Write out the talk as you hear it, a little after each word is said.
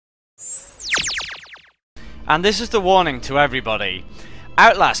And this is the warning to everybody.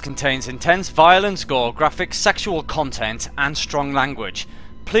 Outlast contains intense violence, gore, graphic sexual content, and strong language.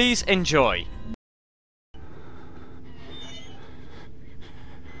 Please enjoy.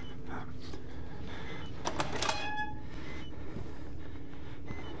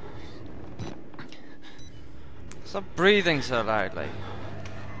 Stop breathing so loudly.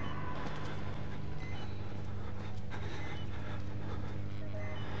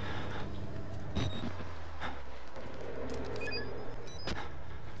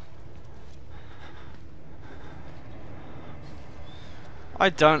 I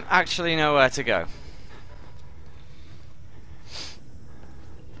don't actually know where to go.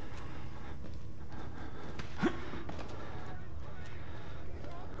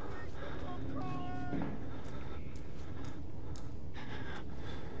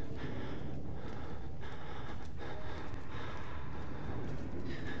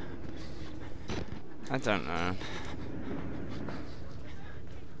 I don't know.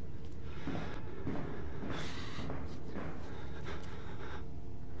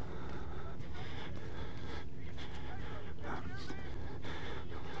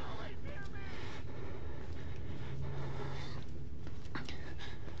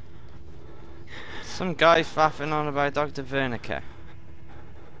 Some guy faffing on about Dr. Wernicke.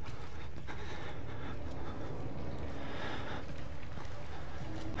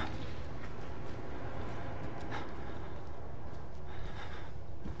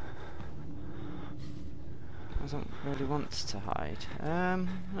 I don't really want to hide.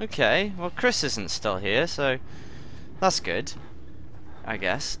 Okay. Well, Chris isn't still here, so that's good, I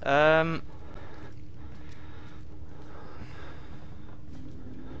guess.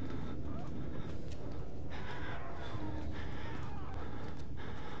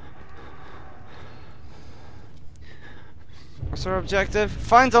 What's our objective?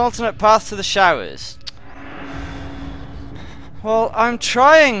 Find an alternate path to the showers. Well, I'm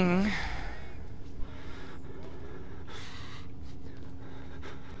trying.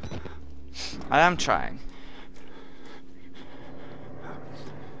 I am trying.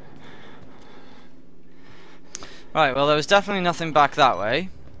 Right, well, there was definitely nothing back that way.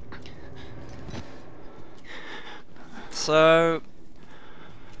 So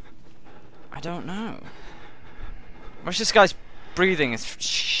I don't know. Watch this guy's breathing is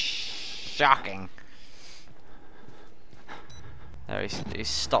shocking. There, he's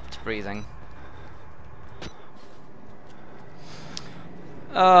stopped breathing.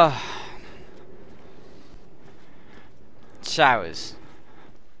 Showers.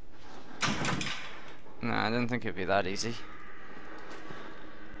 No, I didn't think it'd be that easy.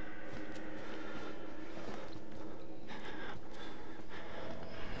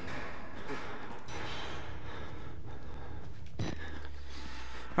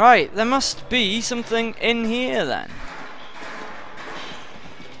 Right, there must be something in here then.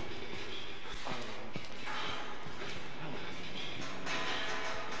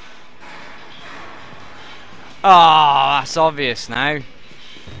 Ah, that's obvious now. Nurse!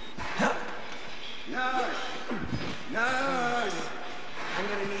 Nurse! I'm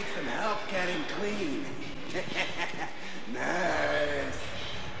gonna need some help getting clean. Nurse!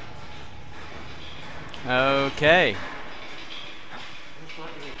 Okay.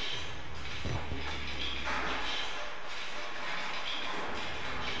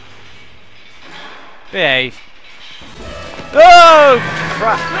 Behave. Oh!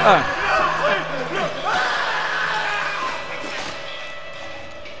 Crap. Oh.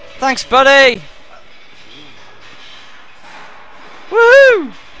 Thanks, buddy!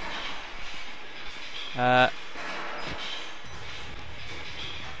 Woohoo!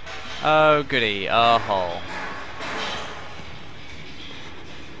 Oh goody, a hole.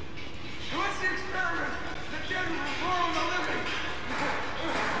 What's the experiment? The dead will reform the living.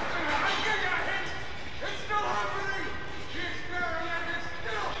 I'm getting a hint. It's still happening. The experiment is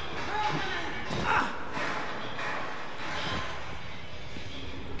still happening.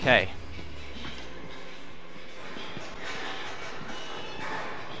 Okay.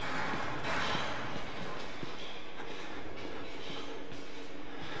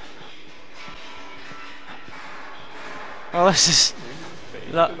 Well, this is.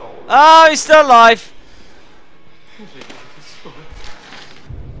 Oh, he's still alive.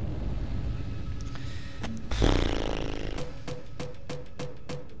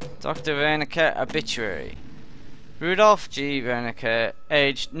 Dr. Wernicke obituary. Rudolf G. Wernicke,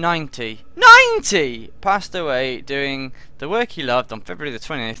 aged 90. 90! Passed away doing the work he loved on February the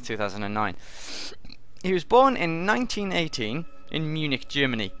 28th, 2009. He was born in 1918 in Munich,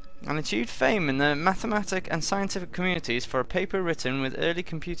 Germany, and achieved fame in the mathematic and scientific communities for a paper written with early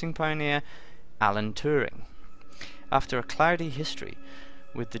computing pioneer Alan Turing. After a cloudy history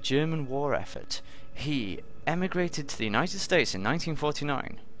with the German war effort, he emigrated to the United States in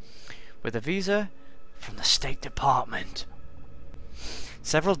 1949 with a visa from the State Department.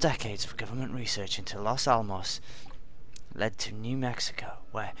 Several decades of government research into Los Alamos led to New Mexico,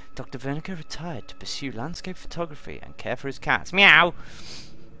 where Dr. Wernicke retired to pursue landscape photography and care for his cats. Meow!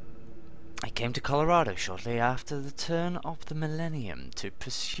 He came to Colorado shortly after the turn of the millennium to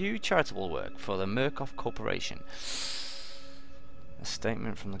pursue charitable work for the Murkoff Corporation. A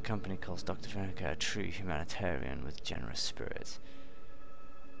statement from the company calls Dr. Wernicke a true humanitarian with generous spirit.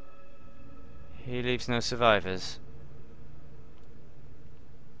 He leaves no survivors.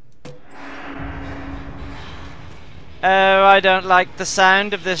 Oh, I don't like the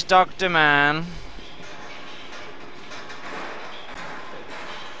sound of this doctor man.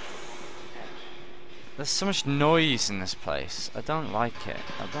 There's so much noise in this place. I don't like it.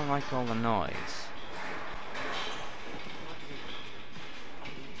 I don't like all the noise.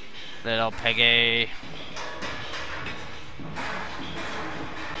 Little piggy.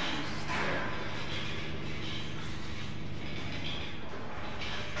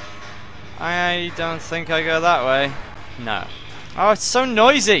 I don't think I go that way. No. Oh, it's so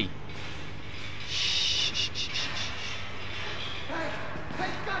noisy. Hey,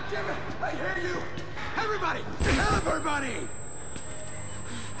 goddammit! I hear you! Everybody! Everybody!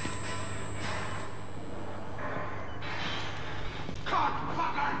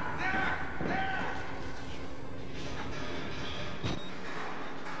 Cockfucker! There! There!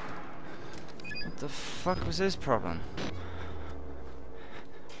 What the fuck was his problem?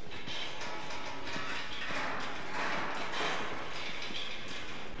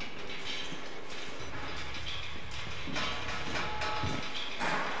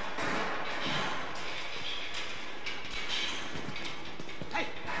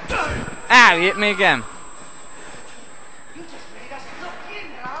 Ow, you hit me again. You just made us look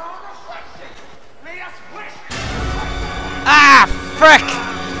in at our own reflection! Made us wish! Ah, frick!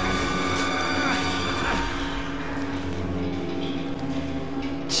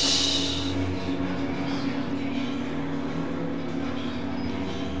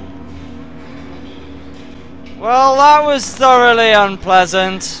 Well, that was thoroughly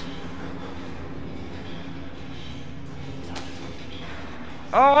unpleasant.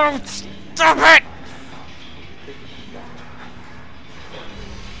 Oh, stop it!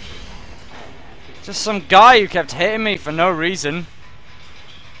 Just some guy who kept hitting me for no reason.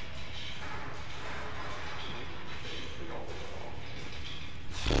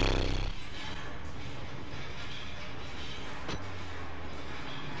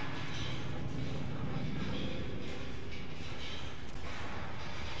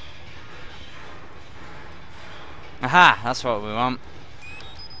 Aha, that's what we want.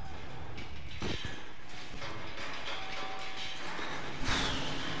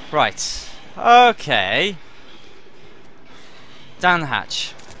 Right. Okay. Down the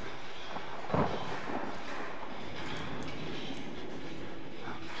hatch.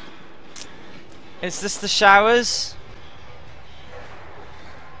 Is this the showers?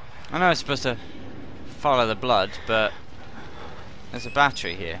 I know I'm supposed to follow the blood, but there's a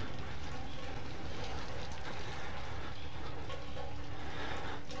battery here.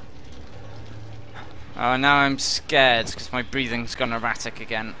 Oh, now I'm scared because my breathing's gone erratic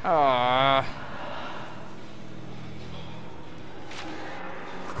again. Oh.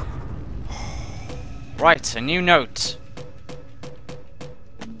 Right, a new note.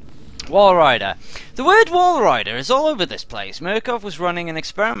 Wall Rider. The word Wall Rider is all over this place. Murkoff was running an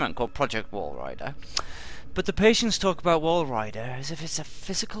experiment called Project Wall Rider. But the patients talk about Wall Rider as if it's a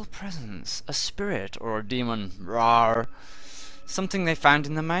physical presence, a spirit or a demon. Rawr. Something they found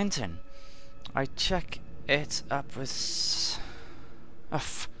in the mountain. I check it up with...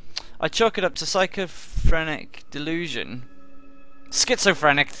 I chalk it up to schizophrenic delusion.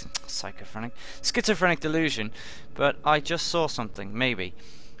 Schizophrenic delusion. But I just saw something, maybe.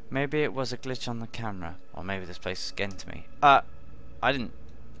 Maybe it was a glitch on the camera. Or maybe this place is getting to me. I didn't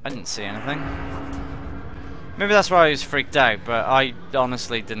see anything. Maybe that's why I was freaked out, but I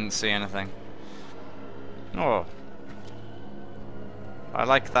honestly didn't see anything. Oh. I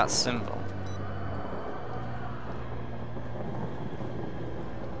like that symbol.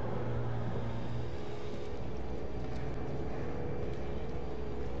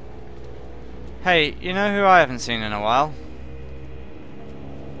 Hey, you know who I haven't seen in a while?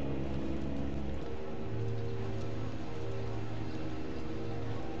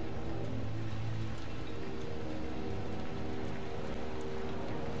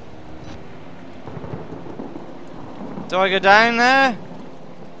 Do I go down there?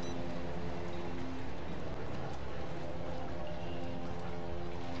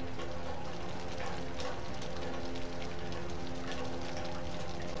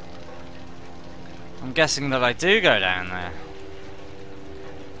 I'm guessing that I do go down there.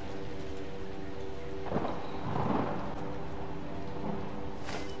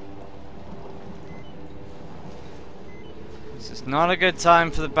 This is not a good time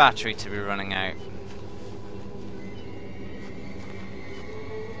for the battery to be running out.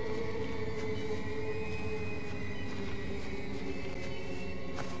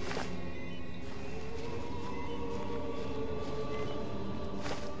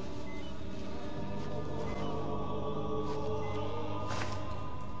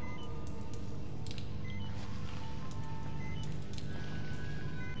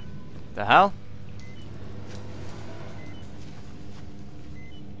 The hell?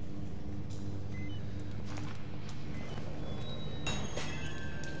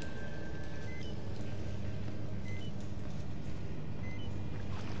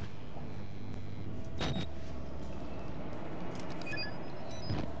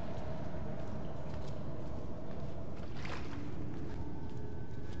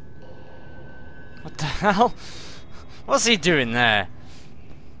 What the hell? What's he doing there?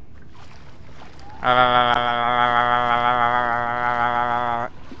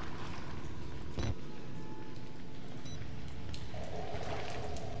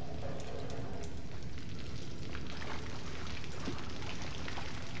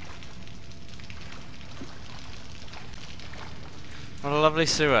 What a lovely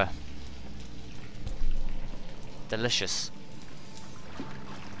sewer. Delicious.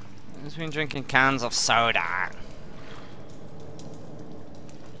 He's been drinking cans of soda.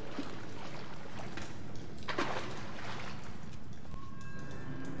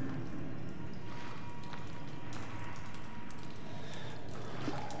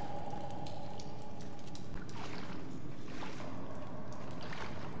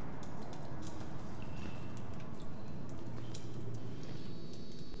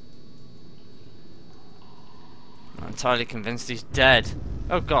 I'm entirely convinced he's dead.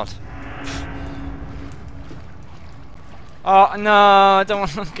 Oh god. Oh no, I don't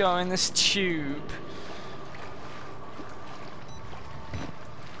want to go in this tube.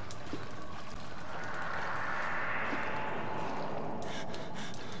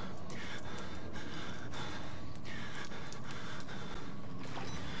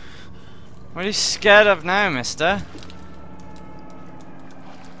 What are you scared of now, mister?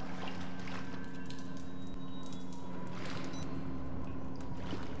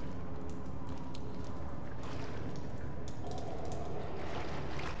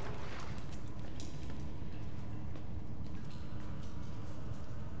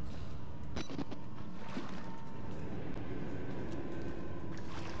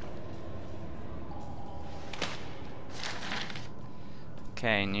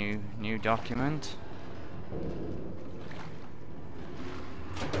 Okay, new document.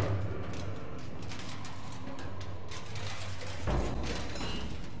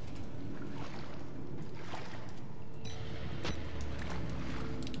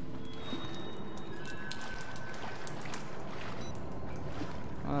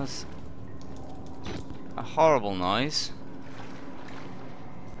 Well, that's a horrible noise.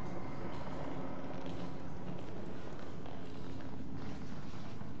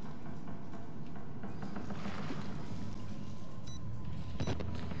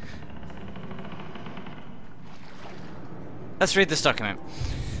 Let's read this document.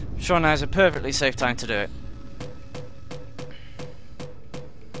 I'm sure now is a perfectly safe time to do it.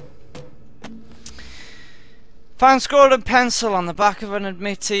 Found scrawled in pencil on the back of an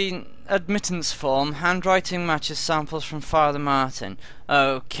admittance form. Handwriting matches samples from Father Martin.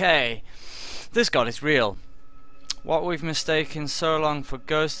 Okay. This god is real. What we've mistaken so long for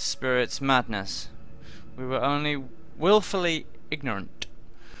ghost spirits madness. We were only willfully ignorant.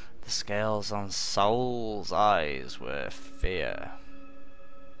 The scales on Saul's eyes were fear.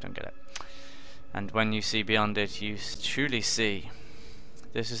 Don't get it. And when you see beyond it, you truly see.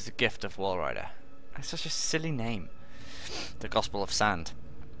 This is the gift of Walrider. That's such a silly name. The Gospel of Sand.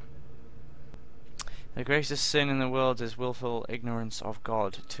 The greatest sin in the world is willful ignorance of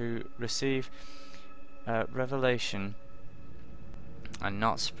God. To receive revelation and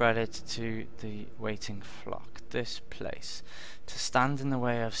not spread it to the waiting flock. This place. To stand in the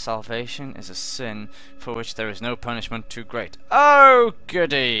way of salvation is a sin for which there is no punishment too great. Oh,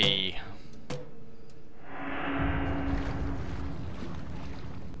 goody!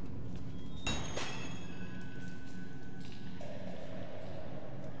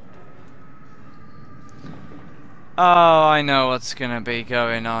 Oh, I know what's gonna be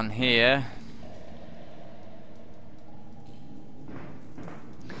going on here.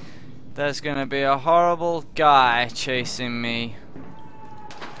 There's gonna be a horrible guy chasing me.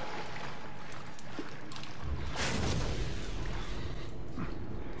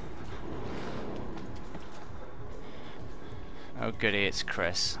 Oh goody, it's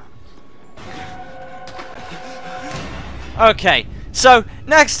Chris. Okay, so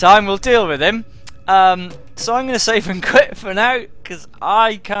next time we'll deal with him. So I'm going to save and quit for now because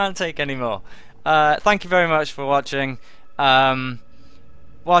I can't take any more. Thank you very much for watching.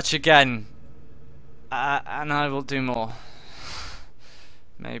 Watch again, and I will do more.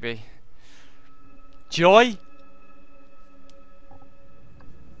 Maybe. Joy.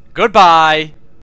 Goodbye.